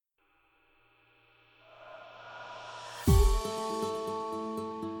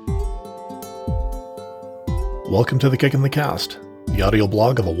Welcome to The Kick in the Cast, the audio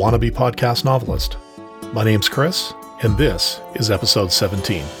blog of a wannabe podcast novelist. My name's Chris, and this is episode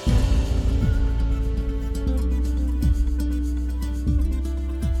 17.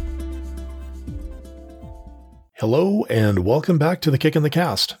 Hello, and welcome back to The Kick in the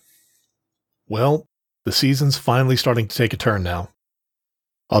Cast. Well, the season's finally starting to take a turn now.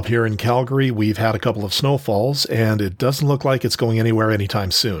 Up here in Calgary, we've had a couple of snowfalls, and it doesn't look like it's going anywhere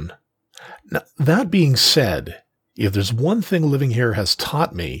anytime soon. Now, that being said, if there's one thing living here has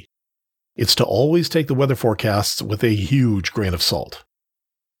taught me, it's to always take the weather forecasts with a huge grain of salt.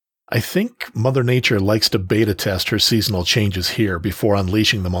 I think Mother Nature likes to beta test her seasonal changes here before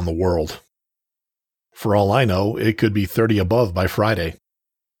unleashing them on the world. For all I know, it could be 30 above by Friday.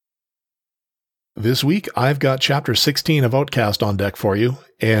 This week, I've got Chapter 16 of Outcast on deck for you,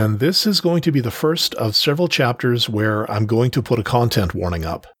 and this is going to be the first of several chapters where I'm going to put a content warning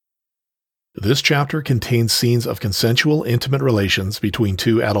up. This chapter contains scenes of consensual, intimate relations between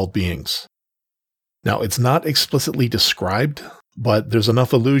two adult beings. Now, it's not explicitly described, but there's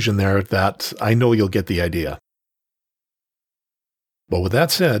enough allusion there that I know you'll get the idea. But with that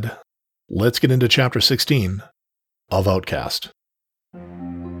said, let's get into Chapter 16 of Outcast.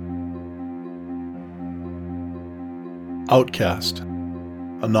 Outcast,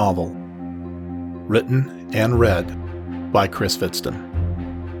 a novel. Written and read by Chris Fitston.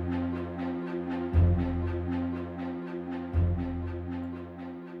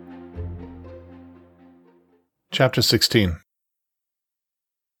 Chapter 16.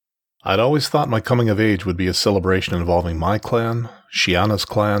 I'd always thought my coming of age would be a celebration involving my clan, Shiana's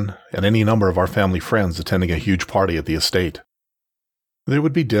clan, and any number of our family friends attending a huge party at the estate. There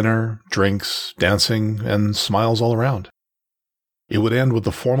would be dinner, drinks, dancing, and smiles all around. It would end with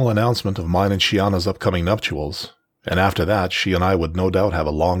the formal announcement of mine and Shiana's upcoming nuptials, and after that she and I would no doubt have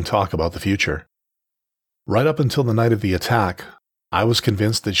a long talk about the future. Right up until the night of the attack, I was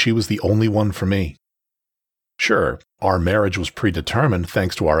convinced that she was the only one for me. Sure, our marriage was predetermined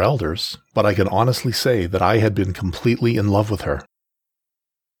thanks to our elders, but I can honestly say that I had been completely in love with her.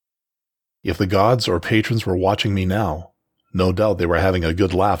 If the gods or patrons were watching me now, no doubt they were having a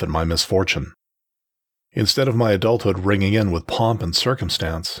good laugh at my misfortune. Instead of my adulthood ringing in with pomp and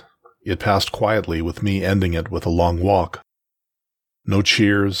circumstance, it passed quietly with me ending it with a long walk. No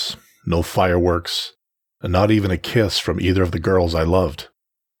cheers, no fireworks, and not even a kiss from either of the girls I loved.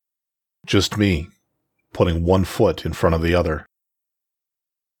 Just me, putting one foot in front of the other.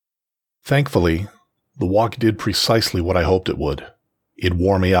 Thankfully, the walk did precisely what I hoped it would. It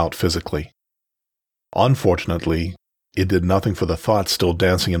wore me out physically. Unfortunately, it did nothing for the thoughts still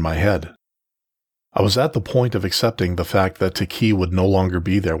dancing in my head. I was at the point of accepting the fact that Taki would no longer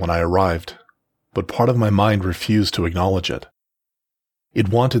be there when I arrived, but part of my mind refused to acknowledge it. It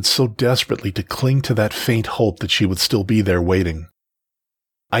wanted so desperately to cling to that faint hope that she would still be there waiting.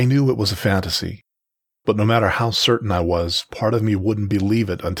 I knew it was a fantasy, but no matter how certain I was, part of me wouldn't believe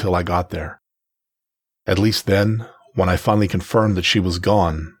it until I got there. At least then, when I finally confirmed that she was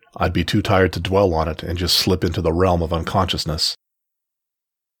gone, I'd be too tired to dwell on it and just slip into the realm of unconsciousness.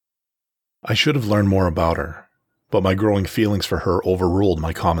 I should have learned more about her, but my growing feelings for her overruled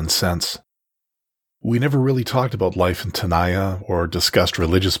my common sense. We never really talked about life in Tenaya or discussed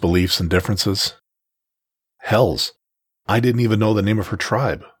religious beliefs and differences. Hells, I didn't even know the name of her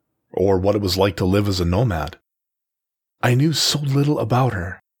tribe, or what it was like to live as a nomad. I knew so little about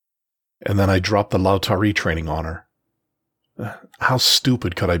her, and then I dropped the Lautari training on her. How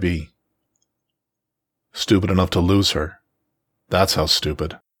stupid could I be? Stupid enough to lose her. That's how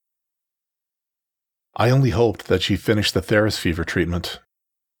stupid. I only hoped that she finished the Theris fever treatment.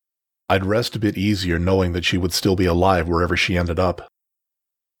 I'd rest a bit easier knowing that she would still be alive wherever she ended up.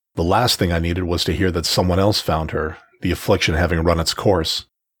 The last thing I needed was to hear that someone else found her, the affliction having run its course.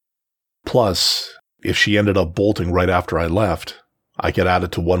 Plus, if she ended up bolting right after I left, I could add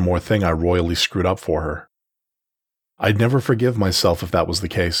it to one more thing I royally screwed up for her. I'd never forgive myself if that was the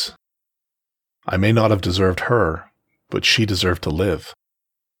case. I may not have deserved her, but she deserved to live.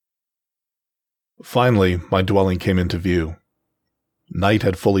 Finally, my dwelling came into view. Night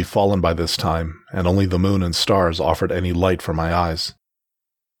had fully fallen by this time, and only the moon and stars offered any light for my eyes.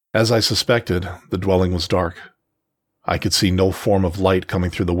 As I suspected, the dwelling was dark. I could see no form of light coming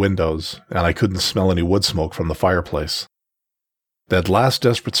through the windows, and I couldn't smell any wood smoke from the fireplace. That last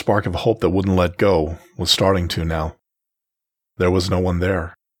desperate spark of hope that wouldn't let go was starting to now. There was no one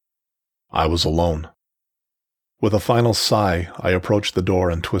there. I was alone. With a final sigh, I approached the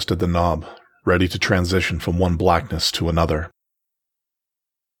door and twisted the knob, ready to transition from one blackness to another.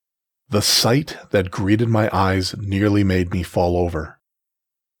 The sight that greeted my eyes nearly made me fall over.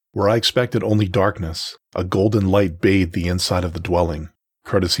 Where I expected only darkness, a golden light bathed the inside of the dwelling,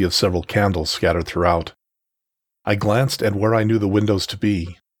 courtesy of several candles scattered throughout. I glanced at where I knew the windows to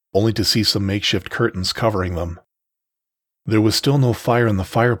be, only to see some makeshift curtains covering them. There was still no fire in the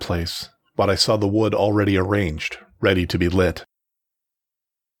fireplace, but I saw the wood already arranged, ready to be lit.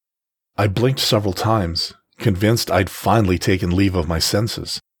 I blinked several times, convinced I'd finally taken leave of my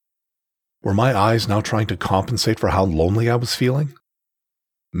senses. Were my eyes now trying to compensate for how lonely I was feeling?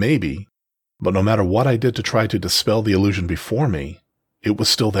 Maybe, but no matter what I did to try to dispel the illusion before me, it was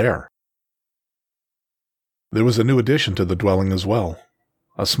still there. There was a new addition to the dwelling as well,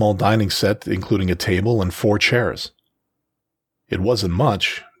 a small dining set including a table and 4 chairs. It wasn't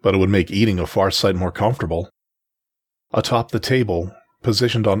much, but it would make eating a far sight more comfortable. Atop the table,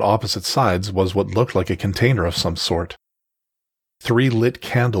 positioned on opposite sides, was what looked like a container of some sort. 3 lit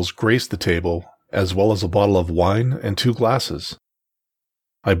candles graced the table, as well as a bottle of wine and 2 glasses.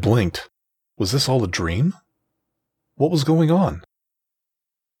 I blinked. Was this all a dream? What was going on?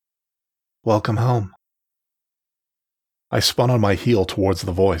 "Welcome home." I spun on my heel towards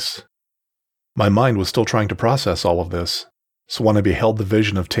the voice. My mind was still trying to process all of this, so when I beheld the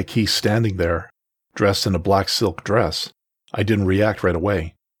vision of Teki standing there, dressed in a black silk dress, I didn't react right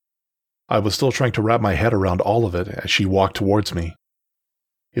away. I was still trying to wrap my head around all of it as she walked towards me.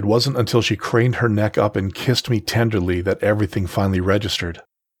 It wasn't until she craned her neck up and kissed me tenderly that everything finally registered.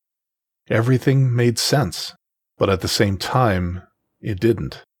 Everything made sense, but at the same time, it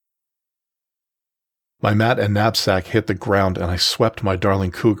didn't. My mat and knapsack hit the ground and I swept my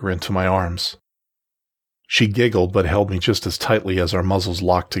darling cougar into my arms. She giggled but held me just as tightly as our muzzles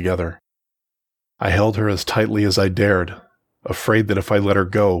locked together. I held her as tightly as I dared, afraid that if I let her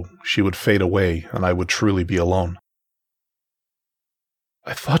go, she would fade away and I would truly be alone.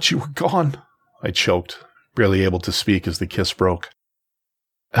 "I thought you were gone," I choked, barely able to speak as the kiss broke.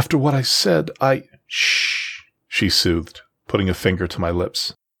 "After what I said, Shh," she soothed, putting a finger to my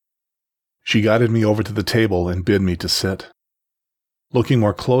lips. She guided me over to the table and bid me to sit. Looking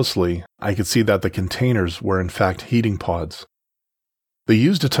more closely, I could see that the containers were in fact heating pods. They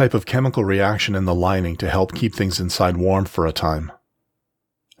used a type of chemical reaction in the lining to help keep things inside warm for a time.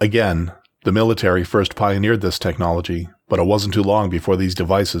 Again, the military first pioneered this technology, but it wasn't too long before these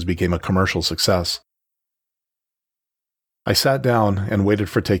devices became a commercial success. I sat down and waited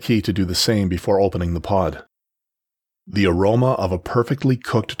for Teki to do the same before opening the pod. The aroma of a perfectly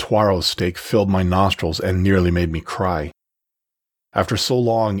cooked Tuaro steak filled my nostrils and nearly made me cry. After so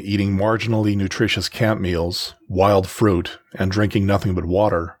long eating marginally nutritious camp meals, wild fruit, and drinking nothing but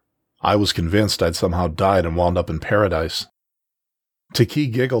water, I was convinced I'd somehow died and wound up in paradise.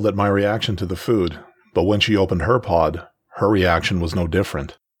 Teki giggled at my reaction to the food, but when she opened her pod, her reaction was no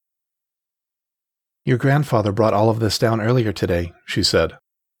different. "Your grandfather brought all of this down earlier today," she said,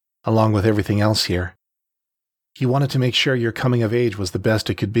 "along with everything else here. He wanted to make sure your coming of age was the best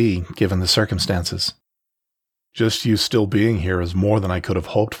it could be, given the circumstances." "Just you still being here is more than I could have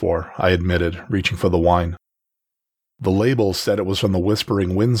hoped for," I admitted, reaching for the wine. The label said it was from the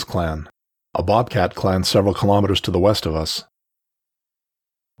Whispering Winds clan, a bobcat clan several kilometers to the west of us.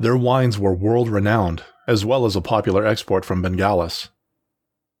 Their wines were world-renowned, as well as a popular export from Bengalis.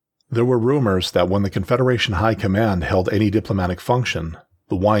 There were rumors that when the Confederation High Command held any diplomatic function,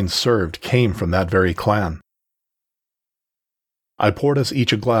 the wine served came from that very clan. I poured us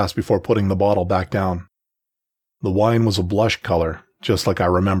each a glass before putting the bottle back down. The wine was a blush color, just like I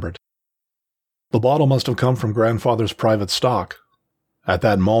remembered. The bottle must have come from grandfather's private stock. At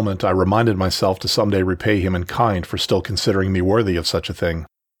that moment, I reminded myself to someday repay him in kind for still considering me worthy of such a thing,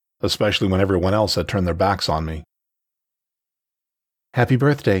 especially when everyone else had turned their backs on me. "Happy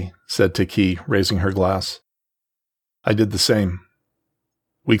birthday," said Teki, raising her glass. I did the same.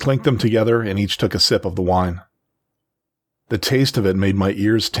 We clinked them together and each took a sip of the wine. The taste of it made my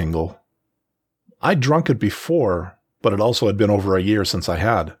ears tingle. I'd drunk it before, but it also had been over a year since I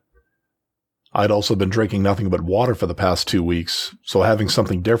had. I'd also been drinking nothing but water for the past 2 weeks, so having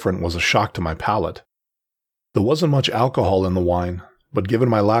something different was a shock to my palate. There wasn't much alcohol in the wine, but given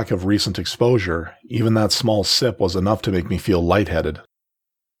my lack of recent exposure, even that small sip was enough to make me feel lightheaded.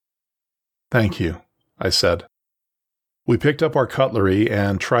 "Thank you," I said. We picked up our cutlery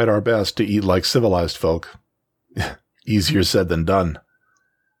and tried our best to eat like civilized folk. Easier said than done.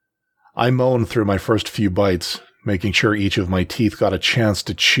 I moaned through my first few bites, making sure each of my teeth got a chance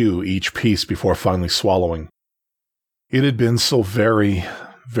to chew each piece before finally swallowing. It had been so very,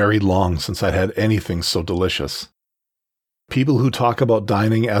 very long since I'd had anything so delicious. People who talk about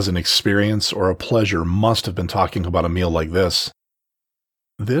dining as an experience or a pleasure must have been talking about a meal like this.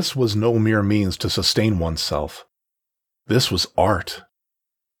 This was no mere means to sustain oneself. This was art.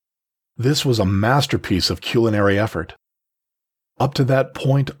 This was a masterpiece of culinary effort. Up to that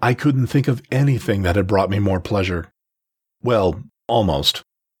point, I couldn't think of anything that had brought me more pleasure. Well, almost.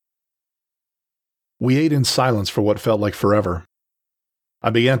 We ate in silence for what felt like forever.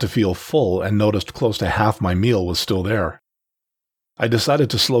 I began to feel full and noticed close to half my meal was still there. I decided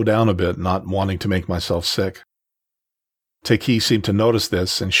to slow down a bit, not wanting to make myself sick. Taki seemed to notice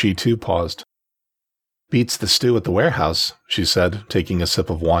this, and she too paused. "Beats the stew at the warehouse," she said, taking a sip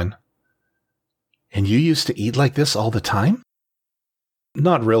of wine. "And you used to eat like this all the time?"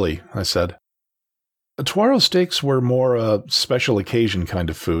 "Not really," I said. Tawaro steaks were more a special occasion kind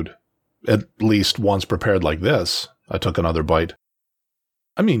of food. At least once prepared like this. I took another bite.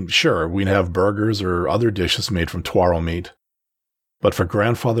 I mean, sure, we'd have burgers or other dishes made from tawaro meat. But for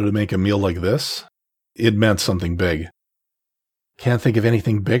grandfather to make a meal like this, it meant something big. "Can't think of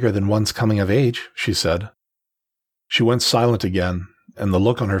anything bigger than one's coming of age," she said. She went silent again, and the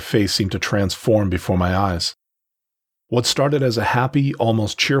look on her face seemed to transform before my eyes. What started as a happy,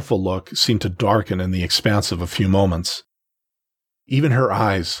 almost cheerful look seemed to darken in the expanse of a few moments. Even her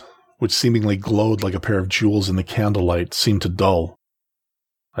eyes, which seemingly glowed like a pair of jewels in the candlelight, seemed to dull.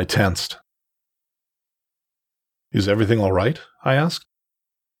 I tensed. "Is everything all right?" I asked.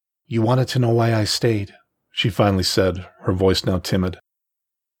 "You wanted to know why I stayed," she finally said, her voice now timid.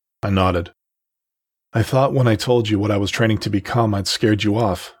 I nodded. "I thought when I told you what I was training to become, I'd scared you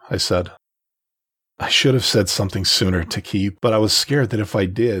off," I said. "I should have said something sooner, Taki, but I was scared that if I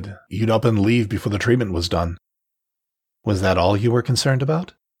did, you'd up and leave before the treatment was done." "Was that all you were concerned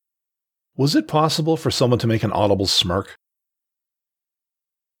about?" Was it possible for someone to make an audible smirk?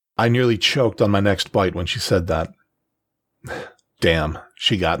 I nearly choked on my next bite when she said that. Damn,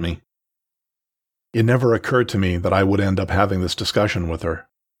 she got me. It never occurred to me that I would end up having this discussion with her.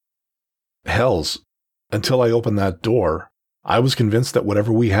 Hells, until I opened that door, I was convinced that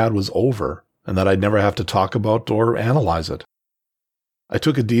whatever we had was over, and that I'd never have to talk about or analyze it. I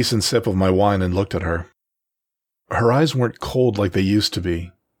took a decent sip of my wine and looked at her. Her eyes weren't cold like they used to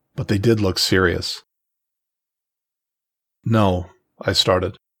be, but they did look serious. "No," I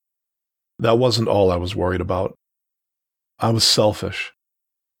started. That wasn't all I was worried about. I was selfish.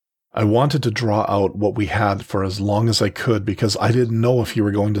 I wanted to draw out what we had for as long as I could because I didn't know if you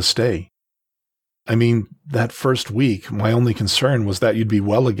were going to stay. I mean, that first week, my only concern was that you'd be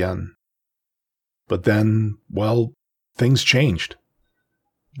well again. But then, well, things changed.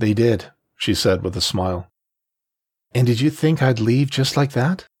 "They did," she said with a smile. "And did you think I'd leave just like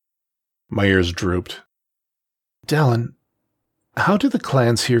that?" My ears drooped. "Dallin, how do the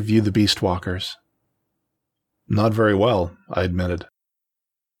clans here view the Beastwalkers?" "Not very well," I admitted.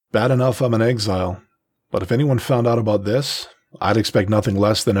 "Bad enough I'm an exile, but if anyone found out about this, I'd expect nothing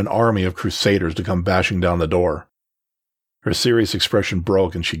less than an army of crusaders to come bashing down the door." Her serious expression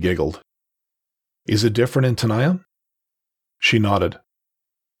broke and she giggled. "Is it different in Tenaya?" She nodded.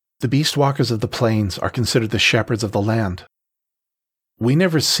 "The Beastwalkers of the plains are considered the shepherds of the land. We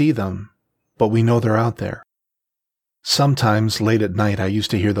never see them, but we know they're out there. Sometimes, late at night, I used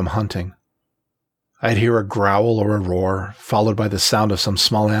to hear them hunting. I'd hear a growl or a roar, followed by the sound of some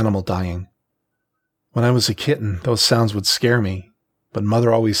small animal dying. When I was a kitten, those sounds would scare me, but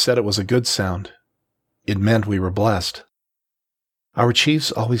Mother always said it was a good sound. It meant we were blessed. Our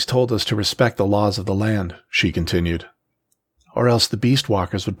chiefs always told us to respect the laws of the land," she continued, "or else the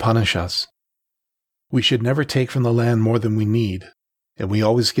Beastwalkers would punish us. We should never take from the land more than we need, and we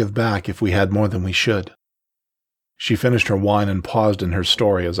always give back if we had more than we should." She finished her wine and paused in her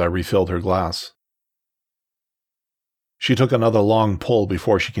story as I refilled her glass. She took another long pull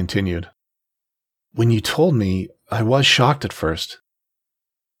before she continued. "When you told me, I was shocked at first.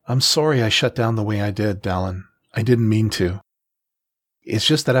 I'm sorry I shut down the way I did, Dallin. I didn't mean to. It's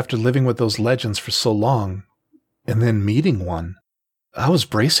just that after living with those legends for so long, and then meeting one, I was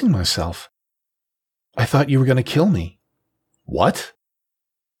bracing myself. I thought you were going to kill me." "What?"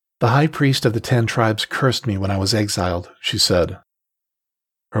 "The high priest of the 10 tribes cursed me when I was exiled," she said.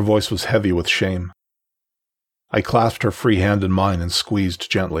 Her voice was heavy with shame. I clasped her free hand in mine and squeezed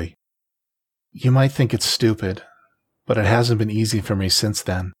gently. "You might think it's stupid, but it hasn't been easy for me since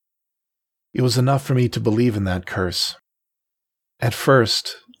then. It was enough for me to believe in that curse. At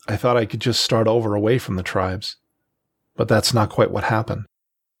first, I thought I could just start over away from the tribes, but that's not quite what happened."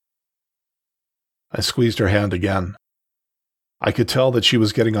 I squeezed her hand again. I could tell that she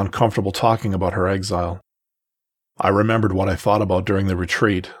was getting uncomfortable talking about her exile. I remembered what I thought about during the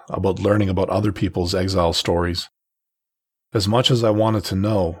retreat, about learning about other people's exile stories. As much as I wanted to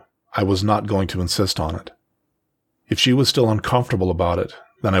know, I was not going to insist on it. If she was still uncomfortable about it,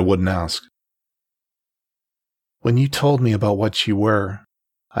 then I wouldn't ask. "When you told me about what you were,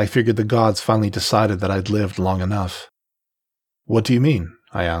 I figured the gods finally decided that I'd lived long enough. What do you mean?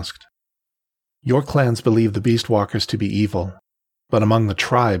 I asked. Your clans believe the Beastwalkers to be evil, but among the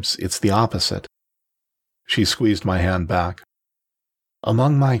tribes, it's the opposite. She squeezed my hand back.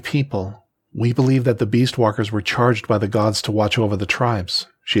 Among my people, we believe that the Beastwalkers were charged by the gods to watch over the tribes,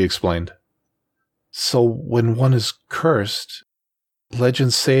 she explained. So when one is cursed,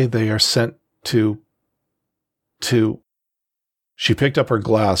 legends say they are sent to... She picked up her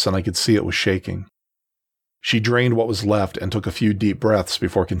glass and I could see it was shaking. She drained what was left and took a few deep breaths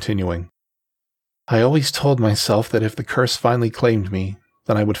before continuing. I always told myself that if the curse finally claimed me,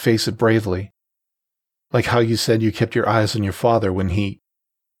 then I would face it bravely. Like how you said you kept your eyes on your father when he...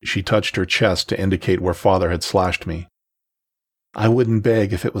 She touched her chest to indicate where father had slashed me. I wouldn't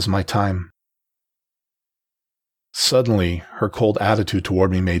beg if it was my time. Suddenly, her cold attitude toward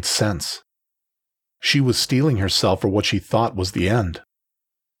me made sense. She was steeling herself for what she thought was the end.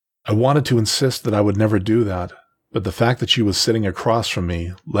 I wanted to insist that I would never do that, but the fact that she was sitting across from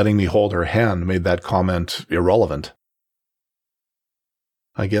me, letting me hold her hand, made that comment irrelevant.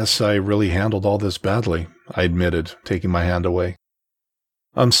 I guess I really handled all this badly, I admitted, taking my hand away.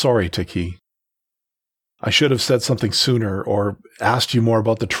 I'm sorry, Taki. I should have said something sooner, or asked you more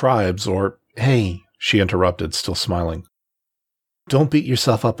about the tribes, or... Hey, she interrupted, still smiling. Don't beat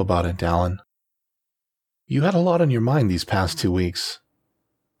yourself up about it, Alan. You had a lot on your mind these past 2 weeks.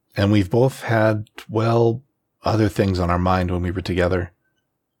 And we've both had, well, other things on our mind when we were together.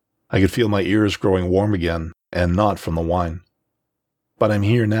 I could feel my ears growing warm again, and not from the wine. But I'm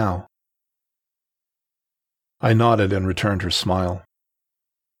here now. I nodded and returned her smile.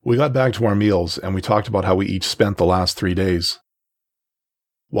 We got back to our meals, and we talked about how we each spent the last 3 days.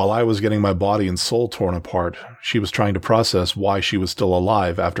 While I was getting my body and soul torn apart, she was trying to process why she was still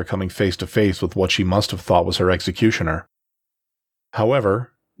alive after coming face to face with what she must have thought was her executioner.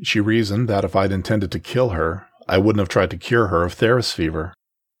 However, she reasoned that if I'd intended to kill her, I wouldn't have tried to cure her of Theris fever.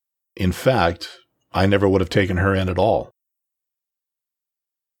 In fact, I never would have taken her in at all.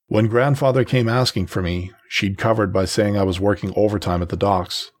 When grandfather came asking for me, she'd covered by saying I was working overtime at the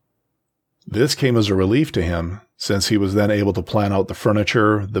docks. This came as a relief to him, since he was then able to plan out the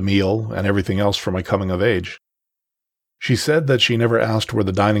furniture, the meal, and everything else for my coming of age. She said that she never asked where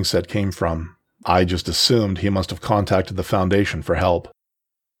the dining set came from. I just assumed he must have contacted the Foundation for help.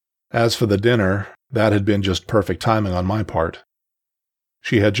 As for the dinner, that had been just perfect timing on my part.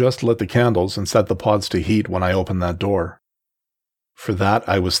 She had just lit the candles and set the pods to heat when I opened that door. For that,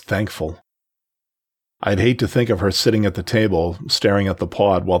 I was thankful. I'd hate to think of her sitting at the table, staring at the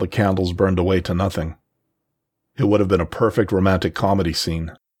pod while the candles burned away to nothing. It would have been a perfect romantic comedy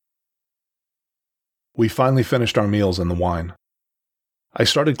scene. We finally finished our meals and the wine. I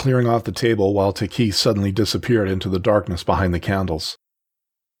started clearing off the table while Taki suddenly disappeared into the darkness behind the candles.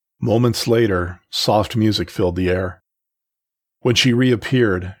 Moments later, soft music filled the air. When she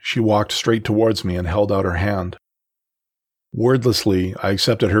reappeared, she walked straight towards me and held out her hand. Wordlessly, I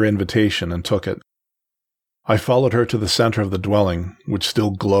accepted her invitation and took it. I followed her to the center of the dwelling, which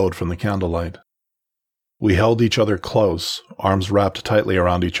still glowed from the candlelight. We held each other close, arms wrapped tightly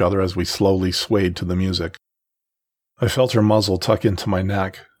around each other as we slowly swayed to the music. I felt her muzzle tuck into my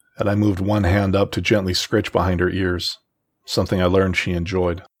neck, and I moved one hand up to gently scritch behind her ears, something I learned she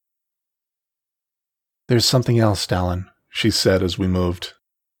enjoyed. There's something else, Dallin, she said as we moved.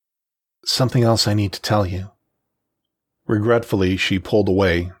 Something else I need to tell you. Regretfully, she pulled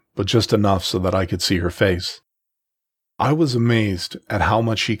away, but just enough so that I could see her face. I was amazed at how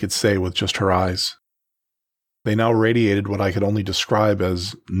much she could say with just her eyes. They now radiated what I could only describe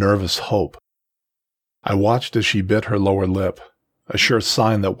as nervous hope. I watched as she bit her lower lip, a sure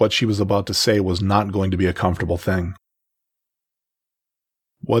sign that what she was about to say was not going to be a comfortable thing.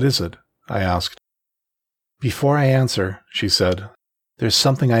 What is it? I asked. Before I answer, she said, there's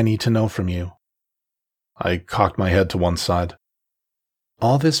something I need to know from you. I cocked my head to one side.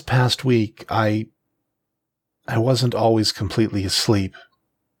 All this past week, I wasn't always completely asleep,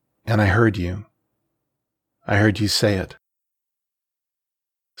 and I heard you. I heard you say it.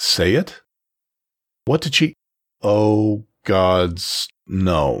 Say it? What did she... Oh, gods,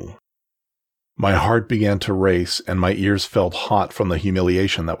 no. My heart began to race, and my ears felt hot from the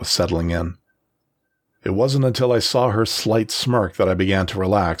humiliation that was settling in. It wasn't until I saw her slight smirk that I began to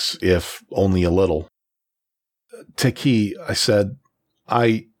relax, if only a little. Taki, I said,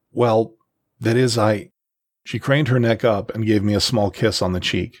 She craned her neck up and gave me a small kiss on the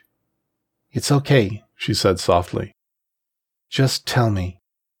cheek. It's okay, she said softly. Just tell me.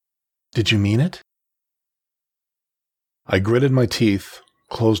 Did you mean it? I gritted my teeth,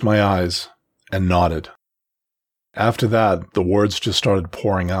 closed my eyes, and nodded. After that, the words just started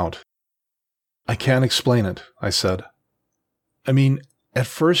pouring out. I can't explain it, I said. I mean, at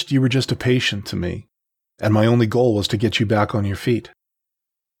first you were just a patient to me, and my only goal was to get you back on your feet.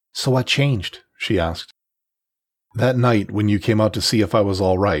 So what changed? She asked. That night when you came out to see if I was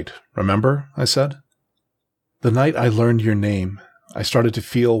all right, remember? I said. The night I learned your name, I started to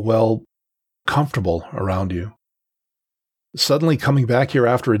feel, well, comfortable around you. Suddenly coming back here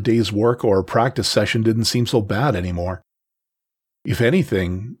after a day's work or a practice session didn't seem so bad anymore. If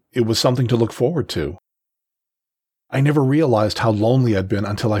anything, it was something to look forward to. I never realized how lonely I'd been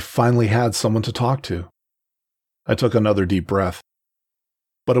until I finally had someone to talk to. I took another deep breath.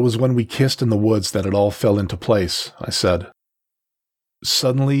 But it was when we kissed in the woods that it all fell into place, I said.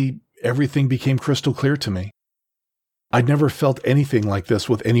 Suddenly, everything became crystal clear to me. I'd never felt anything like this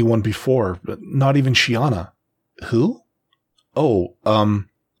with anyone before, not even Shiana. Who? Oh,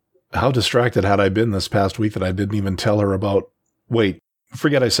 how distracted had I been this past week that I didn't even tell her about... Wait,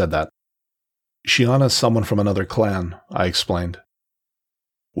 forget I said that. Shiana's someone from another clan, I explained.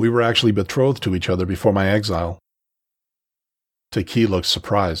 We were actually betrothed to each other before my exile. Taki looked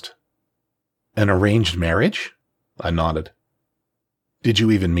surprised. An arranged marriage? I nodded. Did you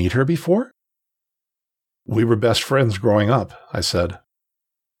even meet her before? We were best friends growing up, I said.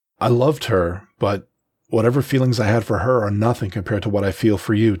 I loved her, but whatever feelings I had for her are nothing compared to what I feel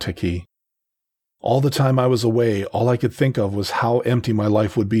for you, Taki. All the time I was away, all I could think of was how empty my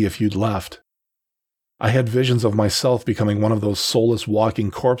life would be if you'd left. I had visions of myself becoming one of those soulless walking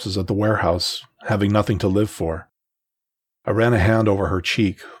corpses at the warehouse, having nothing to live for. I ran a hand over her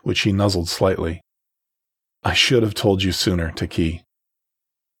cheek, which she nuzzled slightly. I should have told you sooner, Taki.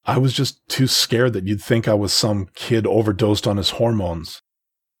 I was just too scared that you'd think I was some kid overdosed on his hormones.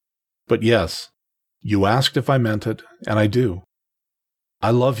 But yes, you asked if I meant it, and I do.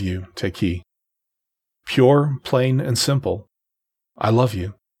 I love you, Taki. Pure, plain, and simple. I love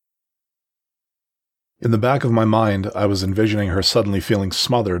you. In the back of my mind, I was envisioning her suddenly feeling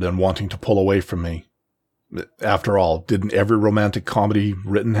smothered and wanting to pull away from me. After all, didn't every romantic comedy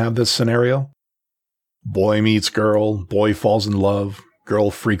written have this scenario? Boy meets girl, boy falls in love,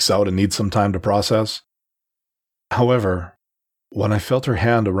 girl freaks out and needs some time to process. However, when I felt her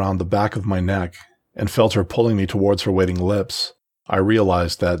hand around the back of my neck and felt her pulling me towards her waiting lips, I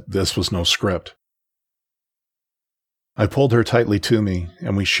realized that this was no script. I pulled her tightly to me,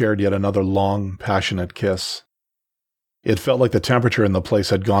 and we shared yet another long, passionate kiss. It felt like the temperature in the place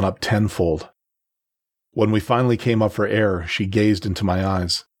had gone up tenfold. When we finally came up for air, she gazed into my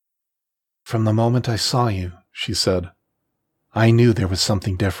eyes. From the moment I saw you, she said, I knew there was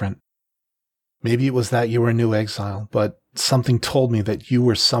something different. Maybe it was that you were a new exile, but something told me that you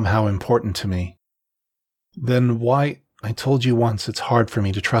were somehow important to me. Then why... I told you once it's hard for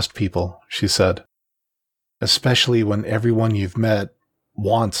me to trust people, she said. Especially when everyone you've met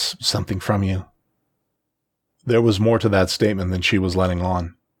wants something from you. There was more to that statement than she was letting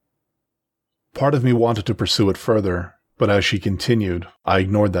on. Part of me wanted to pursue it further, but as she continued, I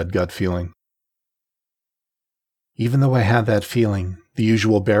ignored that gut feeling. Even though I had that feeling, the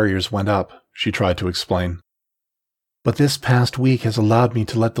usual barriers went up, she tried to explain. But this past week has allowed me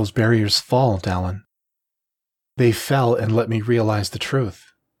to let those barriers fall, Dallin. They fell and let me realize the truth.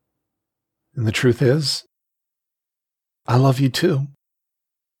 And the truth is, I love you too.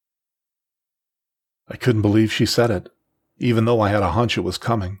 I couldn't believe she said it, even though I had a hunch it was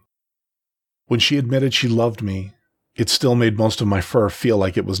coming. When she admitted she loved me, it still made most of my fur feel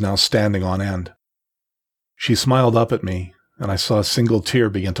like it was now standing on end. She smiled up at me, and I saw a single tear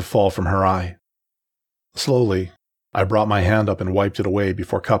begin to fall from her eye. Slowly, I brought my hand up and wiped it away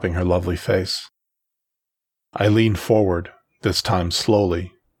before cupping her lovely face. I leaned forward, this time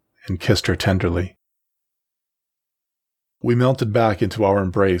slowly, and kissed her tenderly. We melted back into our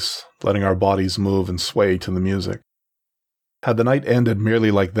embrace, letting our bodies move and sway to the music. Had the night ended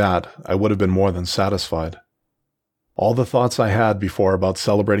merely like that, I would have been more than satisfied. All the thoughts I had before about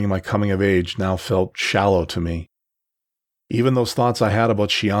celebrating my coming of age now felt shallow to me. Even those thoughts I had about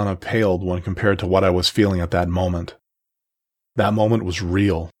Shiana paled when compared to what I was feeling at that moment. That moment was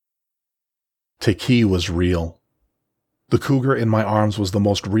real. Taki was real. The cougar in my arms was the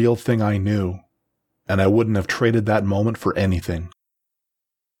most real thing I knew, and I wouldn't have traded that moment for anything.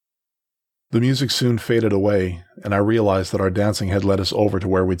 The music soon faded away, and I realized that our dancing had led us over to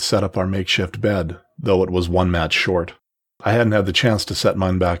where we'd set up our makeshift bed, though it was one match short. I hadn't had the chance to set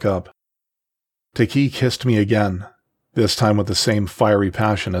mine back up. Taki kissed me again, this time with the same fiery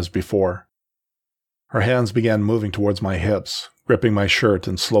passion as before. Her hands began moving towards my hips, gripping my shirt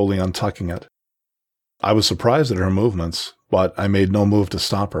and slowly untucking it. I was surprised at her movements, but I made no move to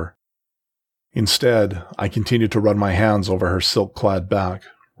stop her. Instead, I continued to run my hands over her silk-clad back,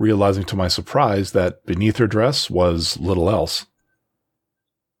 realizing to my surprise that beneath her dress was little else.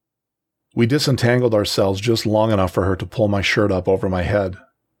 We disentangled ourselves just long enough for her to pull my shirt up over my head,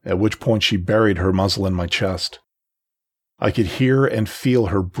 at which point she buried her muzzle in my chest. I could hear and feel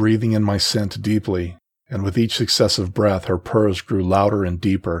her breathing in my scent deeply, and with each successive breath her purrs grew louder and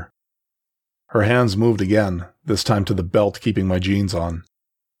deeper. Her hands moved again, this time to the belt keeping my jeans on.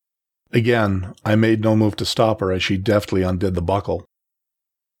 Again, I made no move to stop her as she deftly undid the buckle.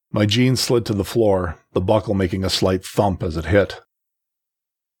 My jeans slid to the floor, the buckle making a slight thump as it hit.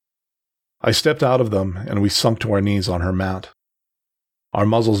 I stepped out of them, and we sunk to our knees on her mat. Our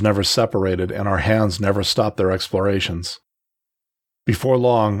muzzles never separated, and our hands never stopped their explorations. Before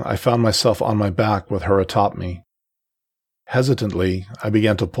long, I found myself on my back with her atop me. Hesitantly, I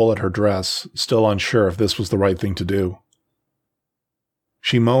began to pull at her dress, still unsure if this was the right thing to do.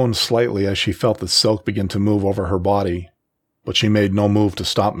 She moaned slightly as she felt the silk begin to move over her body, but she made no move to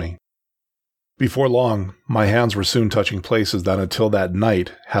stop me. Before long, my hands were soon touching places that until that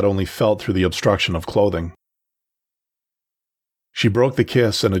night had only felt through the obstruction of clothing. She broke the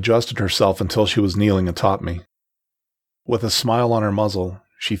kiss and adjusted herself until she was kneeling atop me. With a smile on her muzzle,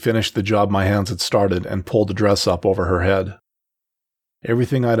 she finished the job my hands had started and pulled the dress up over her head.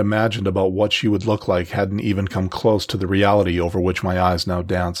 Everything I'd imagined about what she would look like hadn't even come close to the reality over which my eyes now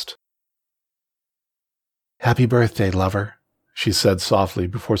danced. "Happy birthday, lover," she said softly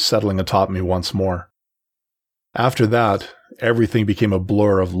before settling atop me once more. After that, everything became a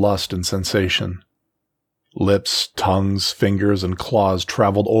blur of lust and sensation. Lips, tongues, fingers, and claws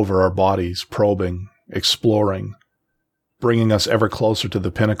traveled over our bodies, probing, exploring, bringing us ever closer to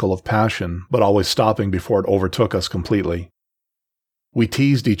the pinnacle of passion, but always stopping before it overtook us completely. We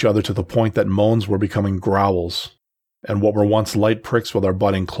teased each other to the point that moans were becoming growls, and what were once light pricks with our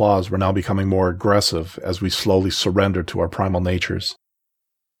budding claws were now becoming more aggressive as we slowly surrendered to our primal natures.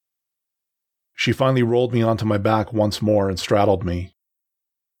 She finally rolled me onto my back once more and straddled me.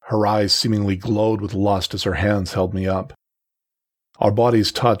 Her eyes seemingly glowed with lust as her hands held me up. Our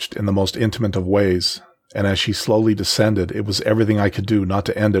bodies touched in the most intimate of ways, and as she slowly descended, it was everything I could do not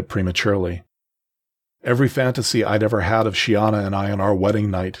to end it prematurely. Every fantasy I'd ever had of Shiana and I on our wedding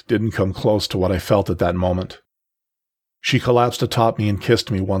night didn't come close to what I felt at that moment. She collapsed atop me and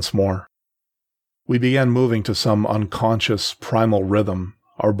kissed me once more. We began moving to some unconscious, primal rhythm,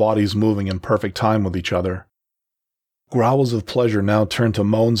 our bodies moving in perfect time with each other. Growls of pleasure now turned to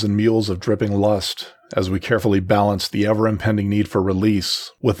moans and mewls of dripping lust, as we carefully balanced the ever-impending need for release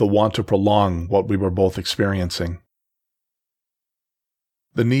with the want to prolong what we were both experiencing.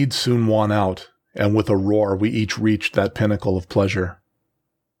 The need soon won out, and with a roar we each reached that pinnacle of pleasure.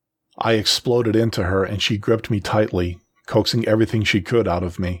 I exploded into her, and she gripped me tightly, coaxing everything she could out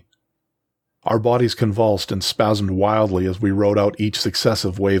of me. Our bodies convulsed and spasmed wildly as we rode out each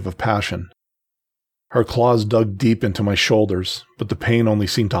successive wave of passion. Her claws dug deep into my shoulders, but the pain only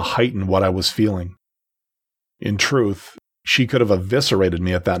seemed to heighten what I was feeling. In truth, she could have eviscerated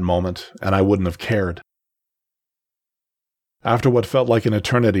me at that moment, and I wouldn't have cared. After what felt like an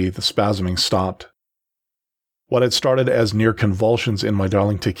eternity, the spasming stopped. What had started as near convulsions in my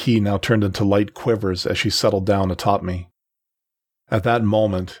darling Taki now turned into light quivers as she settled down atop me. At that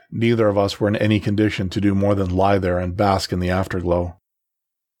moment, neither of us were in any condition to do more than lie there and bask in the afterglow.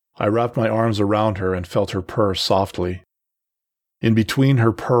 I wrapped my arms around her and felt her purr softly. In between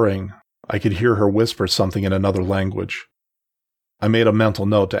her purring, I could hear her whisper something in another language. I made a mental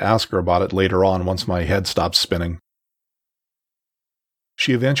note to ask her about it later on once my head stopped spinning.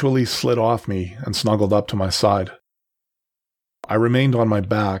 She eventually slid off me and snuggled up to my side. I remained on my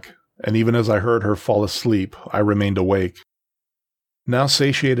back, and even as I heard her fall asleep, I remained awake. Now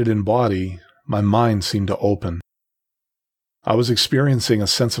satiated in body, my mind seemed to open. I was experiencing a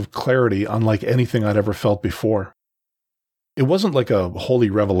sense of clarity unlike anything I'd ever felt before. It wasn't like a holy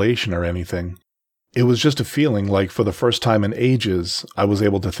revelation or anything. It was just a feeling like for the first time in ages, I was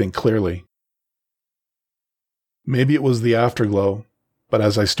able to think clearly. Maybe it was the afterglow, but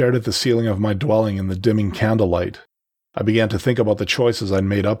as I stared at the ceiling of my dwelling in the dimming candlelight, I began to think about the choices I'd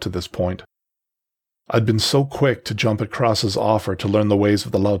made up to this point. I'd been so quick to jump at Cross's offer to learn the ways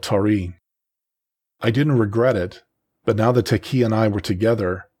of the Lautari. I didn't regret it, but now that Taki and I were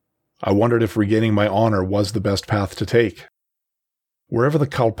together, I wondered if regaining my honor was the best path to take. Wherever the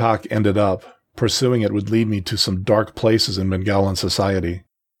Kalpak ended up, pursuing it would lead me to some dark places in Bengalan society.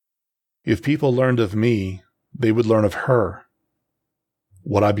 If people learned of me, they would learn of her.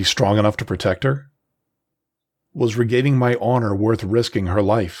 Would I be strong enough to protect her? Was regaining my honor worth risking her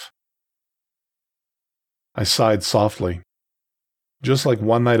life? I sighed softly. Just like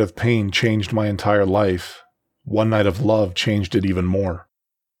one night of pain changed my entire life, one night of love changed it even more.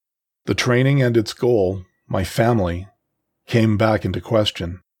 The training and its goal, my family, came back into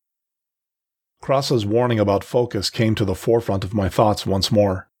question. Krassa's warning about focus came to the forefront of my thoughts once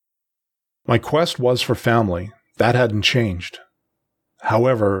more. My quest was for family. That hadn't changed.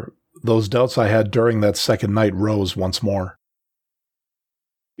 However, those doubts I had during that second night rose once more.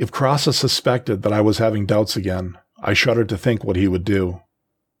 If Krassa suspected that I was having doubts again, I shuddered to think what he would do.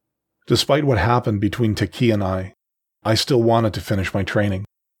 Despite what happened between Taki and I still wanted to finish my training.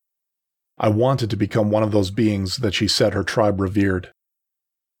 I wanted to become one of those beings that she said her tribe revered.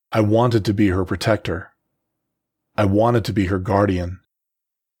 I wanted to be her protector. I wanted to be her guardian.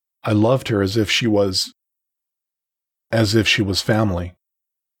 I loved her as if she was family.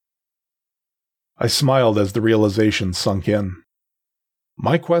 I smiled as the realization sunk in.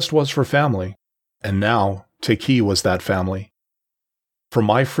 My quest was for family, and now Taki was that family. For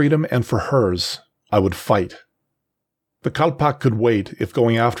my freedom and for hers, I would fight. The Kalpak could wait if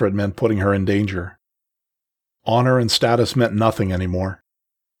going after it meant putting her in danger. Honor and status meant nothing anymore.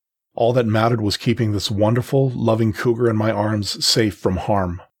 All that mattered was keeping this wonderful, loving cougar in my arms safe from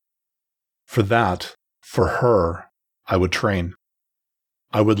harm. For that, for her, I would train.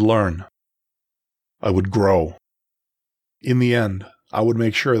 I would learn. I would grow. In the end, I would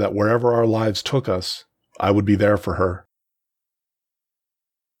make sure that wherever our lives took us, I would be there for her.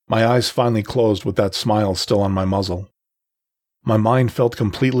 My eyes finally closed with that smile still on my muzzle. My mind felt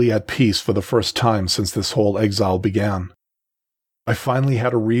completely at peace for the first time since this whole exile began. I finally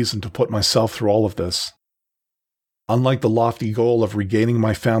had a reason to put myself through all of this. Unlike the lofty goal of regaining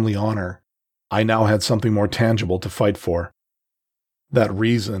my family honor, I now had something more tangible to fight for. That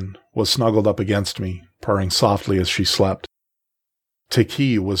reason was snuggled up against me, purring softly as she slept.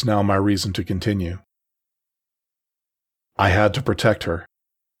 Taki was now my reason to continue. I had to protect her,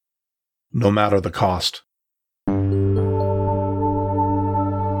 no matter the cost.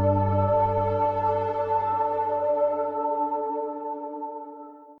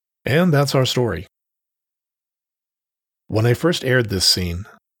 And that's our story. When I first aired this scene,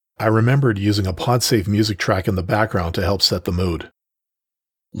 I remembered using a PodSafe music track in the background to help set the mood.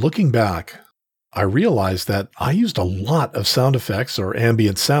 Looking back, I realized that I used a lot of sound effects or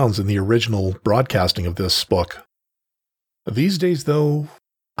ambient sounds in the original broadcasting of this book. These days, though,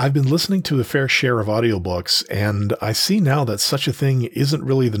 I've been listening to a fair share of audiobooks, and I see now that such a thing isn't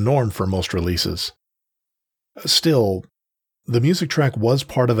really the norm for most releases. Still, the music track was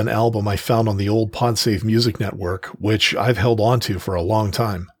part of an album I found on the old PodSafe Music Network, which I've held onto for a long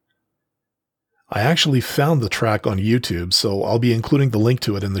time. I actually found the track on YouTube, so I'll be including the link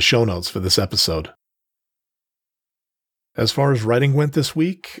to it in the show notes for this episode. As far as writing went this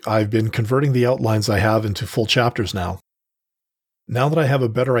week, I've been converting the outlines I have into full chapters now. Now that I have a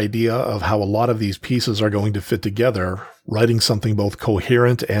better idea of how a lot of these pieces are going to fit together, writing something both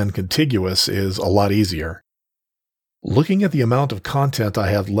coherent and contiguous is a lot easier. Looking at the amount of content I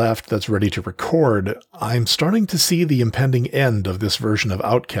have left that's ready to record, I'm starting to see the impending end of this version of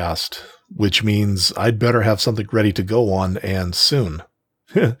Outcast, which means I'd better have something ready to go on, and soon.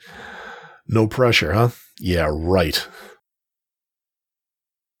 No pressure, huh? Yeah, right.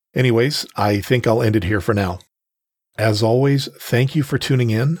 Anyways, I think I'll end it here for now. As always, thank you for tuning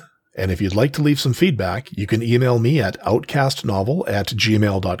in, and if you'd like to leave some feedback, you can email me at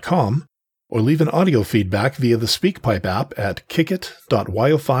outcastnovel@gmail.com, or leave an audio feedback via the SpeakPipe app at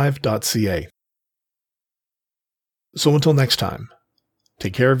kickit.yo5.ca. So until next time,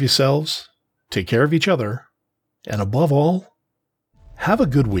 take care of yourselves, take care of each other, and above all, have a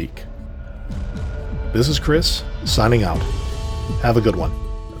good week. This is Chris, signing out. Have a good one.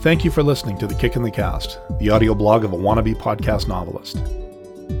 Thank you for listening to The Kick in the Cast, the audio blog of a wannabe podcast novelist.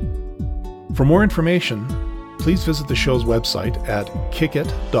 For more information, please visit the show's website at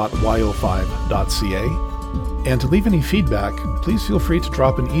kickit.yo5.ca, and to leave any feedback, please feel free to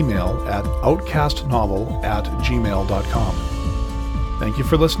drop an email at outcastnovel@gmail.com. Thank you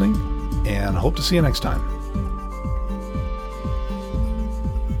for listening, and hope to see you next time.